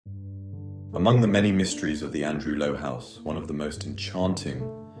Among the many mysteries of the Andrew Lowe house, one of the most enchanting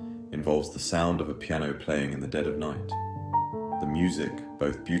involves the sound of a piano playing in the dead of night. The music,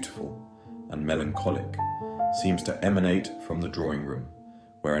 both beautiful and melancholic, seems to emanate from the drawing room,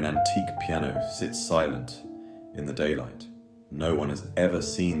 where an antique piano sits silent in the daylight. No one has ever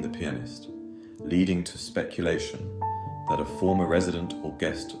seen the pianist, leading to speculation that a former resident or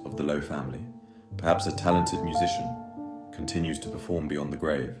guest of the Lowe family, perhaps a talented musician, continues to perform beyond the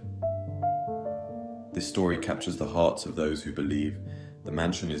grave. This story captures the hearts of those who believe the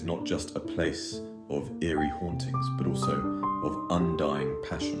mansion is not just a place of eerie hauntings, but also of undying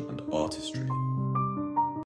passion and artistry.